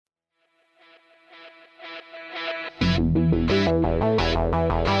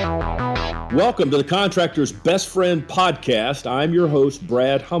Welcome to the Contractor's Best Friend podcast. I'm your host,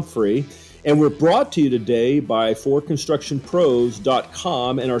 Brad Humphrey, and we're brought to you today by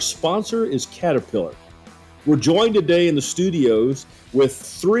forconstructionpros.com, and our sponsor is Caterpillar. We're joined today in the studios with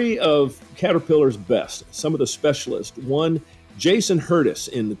three of Caterpillar's best, some of the specialists. One, Jason Hurtis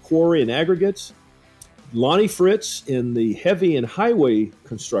in the quarry and aggregates, Lonnie Fritz in the heavy and highway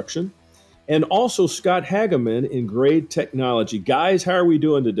construction, and also Scott Hageman in grade technology. Guys, how are we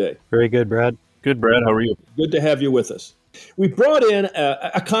doing today? Very good, Brad. Good, Brad. How are you? Good to have you with us. We brought in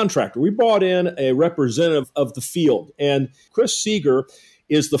a contractor. We brought in a representative of the field. And Chris Seger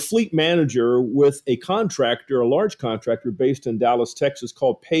is the fleet manager with a contractor, a large contractor based in Dallas, Texas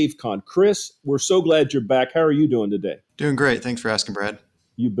called Pavecon. Chris, we're so glad you're back. How are you doing today? Doing great. Thanks for asking, Brad.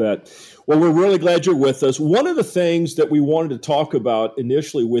 You bet. Well, we're really glad you're with us. One of the things that we wanted to talk about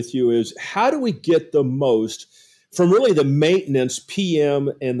initially with you is how do we get the most from really the maintenance,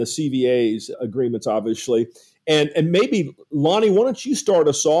 PM, and the CVAs agreements, obviously. And maybe, Lonnie, why don't you start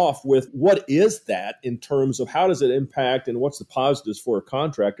us off with what is that in terms of how does it impact and what's the positives for a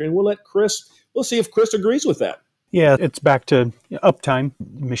contractor? And we'll see if Chris agrees with that. Yeah, it's back to uptime.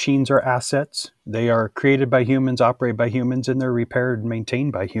 Machines are assets. They are created by humans, operated by humans, and they're repaired and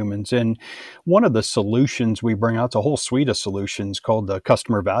maintained by humans. And one of the solutions we bring out, it's a whole suite of solutions called the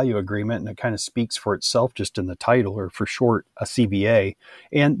Customer Value Agreement, and it kind of speaks for itself just in the title, or for short, a CVA.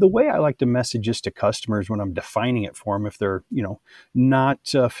 And the way I like to message this to customers when I'm defining it for them, if they're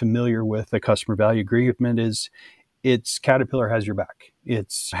not familiar with the Customer Value Agreement, is it's Caterpillar has your back.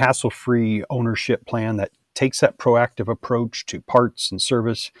 It's a hassle-free ownership plan that takes that proactive approach to parts and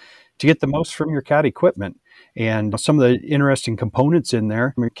service to get the most from your CAT equipment. And some of the interesting components in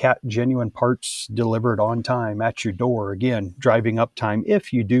there, your CAT genuine parts delivered on time at your door, again, driving uptime.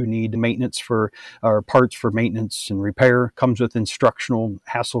 If you do need maintenance or parts for maintenance and repair, comes with instructional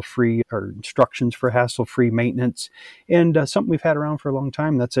hassle-free or instructions for hassle-free maintenance. And something we've had around for a long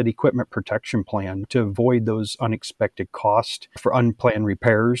time, that's an equipment protection plan to avoid those unexpected costs for unplanned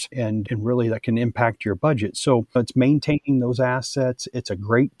repairs. And really that can impact your budget. So it's maintaining those assets. It's a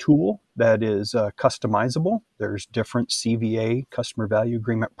great tool that is customizable. There's different CVA, Customer Value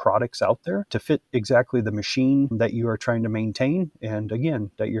Agreement products out there to fit exactly the machine that you are trying to maintain. And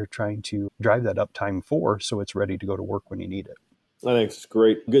again, that you're trying to drive that uptime for, so it's ready to go to work when you need it. I think it's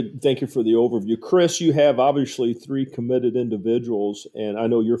great. Good. Thank you for the overview. Chris, you have obviously three committed individuals, and I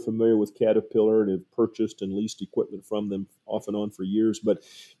know you're familiar with Caterpillar and have purchased and leased equipment from them off and on for years. But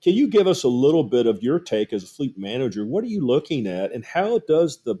can you give us a little bit of your take as a fleet manager? What are you looking at, and how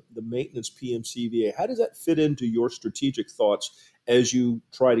does the maintenance PM CVA, how does that fit into your strategic thoughts as you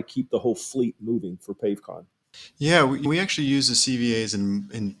try to keep the whole fleet moving for Pavecon? Yeah, we actually use the CVAs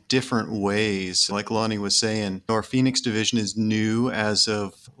in different ways. Like Lonnie was saying, our Phoenix division is new as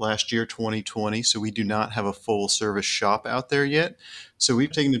of last year, 2020, so we do not have a full service shop out there yet. So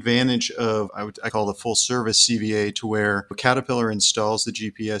we've taken advantage of, I call the full service CVA, to where Caterpillar installs the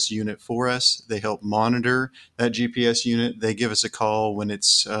GPS unit for us. They help monitor that GPS unit. They give us a call when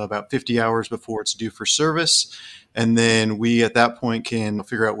it's about 50 hours before it's due for service. And then we, at that point, can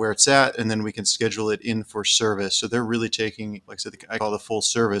figure out where it's at, and then we can schedule it in for service. So they're really taking, like I said, I call the full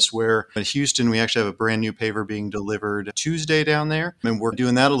service, where in Houston, we actually have a brand new paver being delivered Tuesday down there. And we're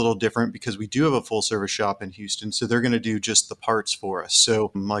doing that a little different because we do have a full service shop in Houston. So they're going to do just the parts for us.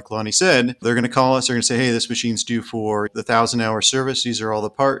 So like Lonnie said, they're going to call us. They're going to say, hey, this machine's due for the 1,000-hour service. These are all the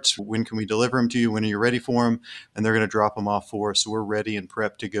parts. When can we deliver them to you? When are you ready for them? And they're going to drop them off for us. So we're ready and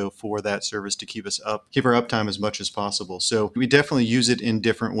prepped to go for that service to keep our uptime as much as possible. So we definitely use it in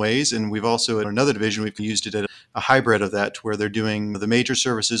different ways. And we've also, in another division, we've used it at a hybrid of that, to where they're doing the major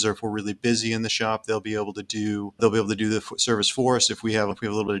services, or if we're really busy in the shop, they'll be able to do the service for us. If we have a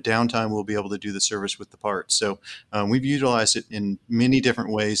little bit of downtime, we'll be able to do the service with the parts. So we've utilized it in many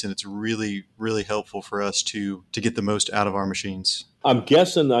different ways, and it's really, really helpful for us to get the most out of our machines. I'm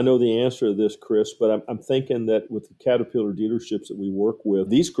guessing I know the answer to this, Chris, but I'm thinking that with the Caterpillar dealerships that we work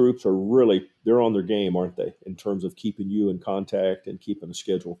with, these groups are really, they're on their game, aren't they, in terms of keeping you in contact and keeping a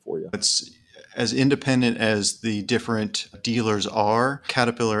schedule for you? It's as independent as the different dealers are.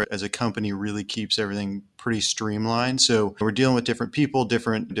 Caterpillar as a company really keeps everything pretty streamlined. So we're dealing with different people,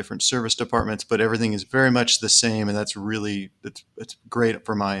 different service departments, but everything is very much the same. And that's really, it's great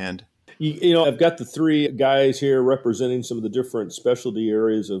for my end. You know, I've got the three guys here representing some of the different specialty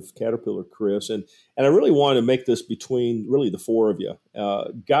areas of Caterpillar, Chris, and I really want to make this between really the four of you.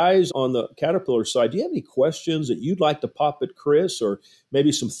 Guys on the Caterpillar side, do you have any questions that you'd like to pop at Chris, or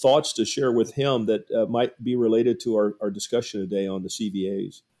maybe some thoughts to share with him that might be related to our discussion today on the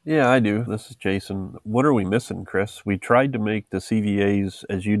CVAs? Yeah, I do. This is Jason. What are we missing, Chris? We tried to make the CVAs,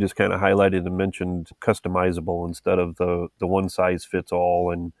 as you just kind of highlighted and mentioned, customizable instead of the one size fits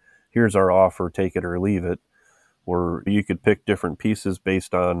all and here's our offer, take it or leave it. Where you could pick different pieces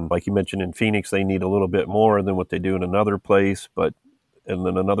based on, like you mentioned in Phoenix, they need a little bit more than what they do in another place, and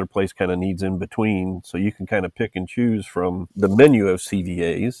then another place kind of needs in between. So you can kind of pick and choose from the menu of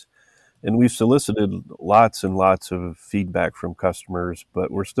CVAs. And we've solicited lots and lots of feedback from customers, but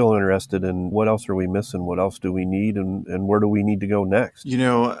we're still interested in what else are we missing? What else do we need? And where do we need to go next?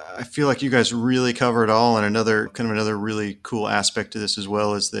 I feel like you guys really cover it all. And another really cool aspect to this as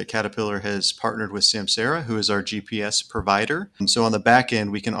well is that Caterpillar has partnered with Samsara, who is our GPS provider. And so on the back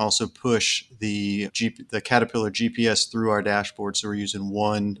end, we can also push the Caterpillar GPS through our dashboard. So we're using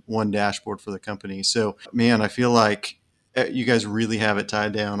one dashboard for the company. So man, I feel like you guys really have it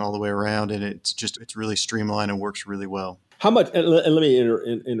tied down all the way around, and it's really streamlined and works really well. How much, and let me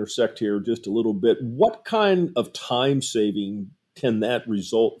intersect here just a little bit. What kind of time saving can that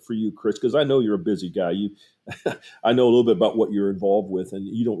result for you, Chris? Because I know you're a busy guy. I know a little bit about what you're involved with, and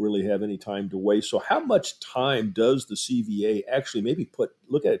you don't really have any time to waste. So how much time does the CVA actually maybe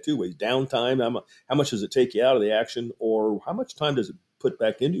look at it two ways, downtime, how much does it take you out of the action, or how much time does it put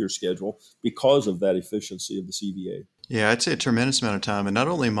back into your schedule because of that efficiency of the CVA? Yeah, I'd say a tremendous amount of time, and not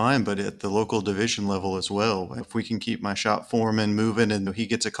only mine, but at the local division level as well. If we can keep my shop foreman moving and he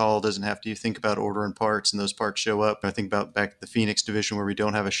gets a call, doesn't have to think about ordering parts and those parts show up. I think about back at the Phoenix division where we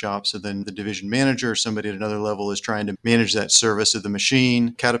don't have a shop. So then the division manager or somebody at another level is trying to manage that service of the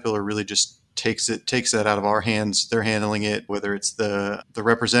machine. Caterpillar really just takes that out of our hands. They're handling it, whether it's the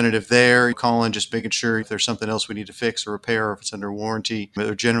representative there calling, just making sure if there's something else we need to fix or repair, or if it's under warranty. But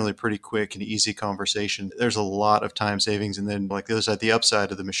they're generally pretty quick and easy conversation. There's a lot of time savings. And then like the other side, the upside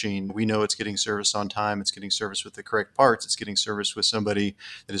of the machine, we know it's getting serviced on time. It's getting serviced with the correct parts. It's getting serviced with somebody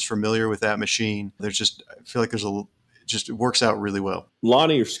that is familiar with that machine. I feel like it works out really well.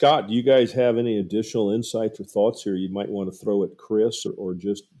 Lonnie or Scott, do you guys have any additional insights or thoughts here you might want to throw at Chris or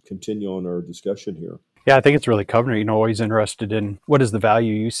just continue on our discussion here? Yeah, I think it's really covering. Always interested in what is the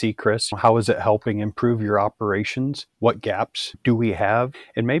value you see, Chris? How is it helping improve your operations? What gaps do we have?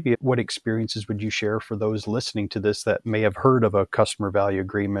 And maybe what experiences would you share for those listening to this that may have heard of a customer value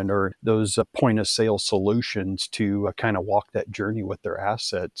agreement or those point of sale solutions to kind of walk that journey with their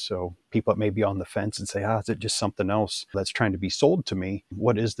assets? So people that may be on the fence and say, is it just something else that's trying to be sold to me?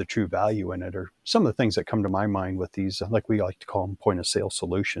 What is the true value in it? Or some of the things that come to my mind with these, like we like to call them point of sale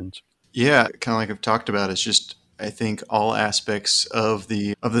solutions. Yeah, kind of like I've talked about, it's just, I think all aspects of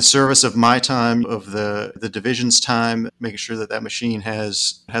the service of my time, of the division's time, making sure that machine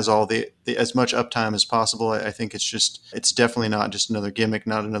has all the as much uptime as possible. I think it's definitely not just another gimmick,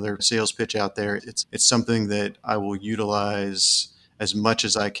 not another sales pitch out there. It's something that I will utilize as much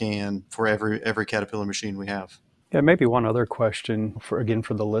as I can for every Caterpillar machine we have. Yeah, maybe one other question for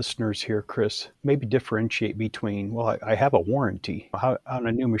the listeners here, Chris. Maybe differentiate between, I have a warranty. How, on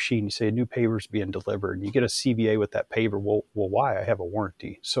a new machine, you say a new paver's being delivered, and you get a CVA with that paver. Well, why? I have a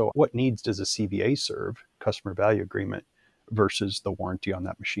warranty. So what needs does a CVA serve, customer value agreement, versus the warranty on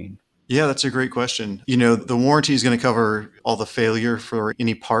that machine? Yeah, that's a great question. The warranty is going to cover all the failure for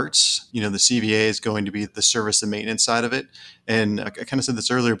any parts. The CVA is going to be the service and maintenance side of it. And I kind of said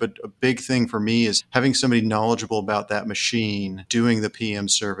this earlier, but a big thing for me is having somebody knowledgeable about that machine doing the PM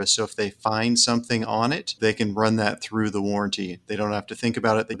service. So if they find something on it, they can run that through the warranty. They don't have to think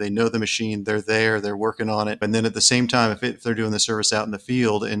about it. They know the machine, they're there, they're working on it. And then at the same time, if they're doing the service out in the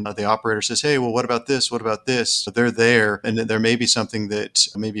field and the operator says, hey, well, what about this? What about this? So they're there, and there may be something that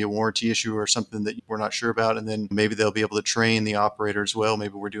maybe a warranty issue or something that we're not sure about. And then maybe they'll be able to train the operator as well.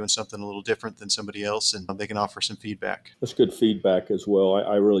 Maybe we're doing something a little different than somebody else, and they can offer some feedback. That's good feedback as well.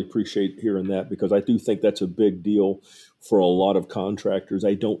 I really appreciate hearing that because I do think that's a big deal for a lot of contractors.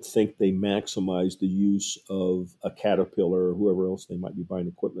 I don't think they maximize the use of a Caterpillar or whoever else they might be buying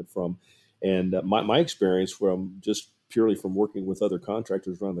equipment from. And my experience purely from working with other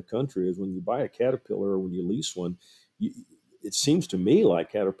contractors around the country is when you buy a Caterpillar or when you lease one, it seems to me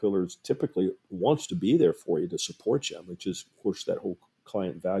like Caterpillar typically wants to be there for you to support you, which is, of course, that whole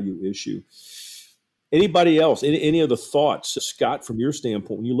client value issue. Anybody else? Any other thoughts, Scott, from your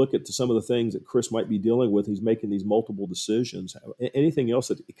standpoint, when you look at some of the things that Chris might be dealing with, he's making these multiple decisions. Anything else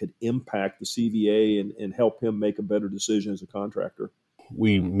that it could impact the CVA and help him make a better decision as a contractor?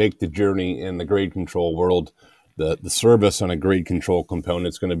 We make the journey in the grade control world. The service on a grade control component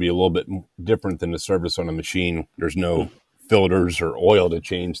is going to be a little bit different than the service on a machine. There's no filters or oil to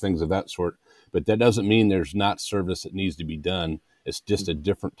change, things of that sort. But that doesn't mean there's not service that needs to be done. It's just a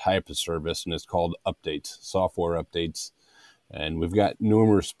different type of service, and it's called updates, software updates. And we've got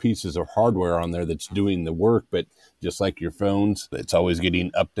numerous pieces of hardware on there that's doing the work, but just like your phones, it's always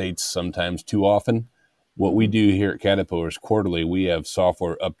getting updates, sometimes too often. What we do here at Caterpillar is quarterly, we have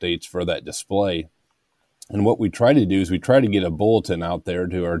software updates for that display. And what we try to do is we try to get a bulletin out there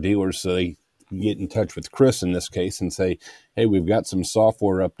to our dealers so they can get in touch with Chris in this case and say, hey, we've got some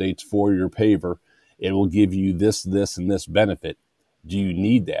software updates for your paver. It will give you this, this, and this benefit. Do you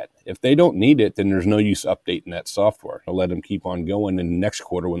need that? If they don't need it, then there's no use updating that software. I'll let them keep on going. And next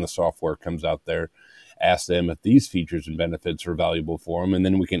quarter, when the software comes out there, ask them if these features and benefits are valuable for them, and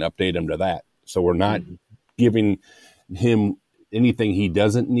then we can update them to that. So we're not giving him anything he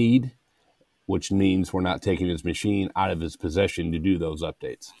doesn't need, which means we're not taking his machine out of his possession to do those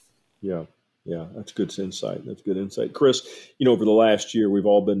updates. Yeah, that's good insight. That's good insight. Chris, over the last year, we've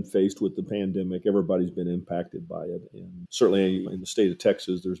all been faced with the pandemic. Everybody's been impacted by it. And certainly in the state of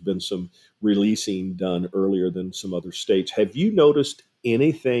Texas, there's been some releasing done earlier than some other states. Have you noticed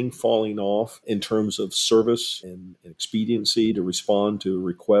anything falling off in terms of service and expediency to respond to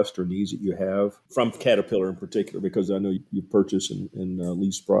requests or needs that you have from Caterpillar in particular? Because I know you purchase and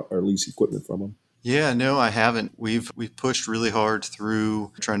lease equipment from them. Yeah, no, I haven't. We've pushed really hard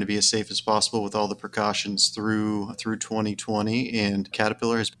through trying to be as safe as possible with all the precautions through 2020, and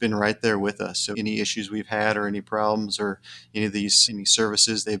Caterpillar has been right there with us. So any issues we've had or any problems or any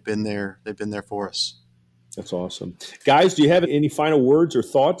services, they've been there for us. That's awesome. Guys, do you have any final words or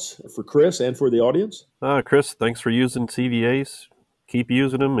thoughts for Chris and for the audience? Chris, thanks for using CVAs. Keep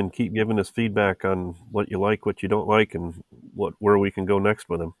using them and keep giving us feedback on what you like, what you don't like, and where we can go next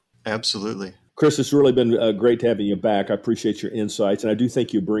with them. Absolutely. Chris, it's really been great having you back. I appreciate your insights, and I do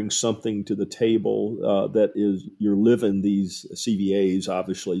think you bring something to the table that is you're living these CVAs,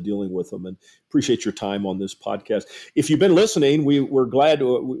 obviously dealing with them, and appreciate your time on this podcast. If you've been listening, we're glad.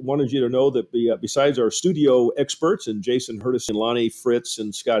 We wanted you to know that besides our studio experts and Jason Hurtis and Lonnie Fritz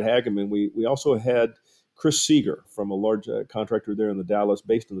and Scott Hageman, we also had Chris Seger from a large contractor there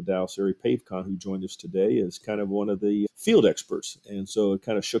based in the Dallas area, Pavecon, who joined us today as kind of one of the field experts. And so it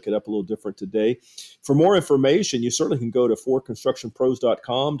kind of shook it up a little different today. For more information, you certainly can go to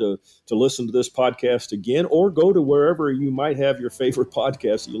forconstructionpros.com to listen to this podcast again, or go to wherever you might have your favorite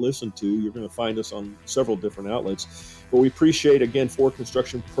podcast that you listen to. You're going to find us on several different outlets. But we appreciate, again, For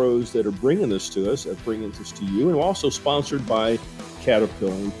Construction Pros that are bringing this to us, bringing this to you, and we're also sponsored by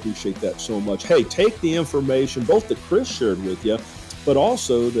Caterpillar. We appreciate that so much. Hey, take the information, both that Chris shared with you, but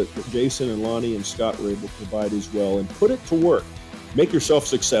also that Jason and Lonnie and Scott were able to provide as well, and put it to work. Make yourself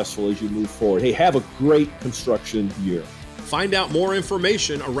successful as you move forward. Hey, have a great construction year. Find out more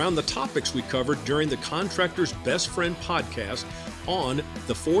information around the topics we covered during the Contractor's Best Friend podcast on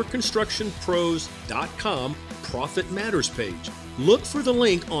the forconstructionpros.com Profit Matters page. Look for the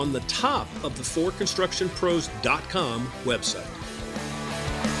link on the top of the forconstructionpros.com website.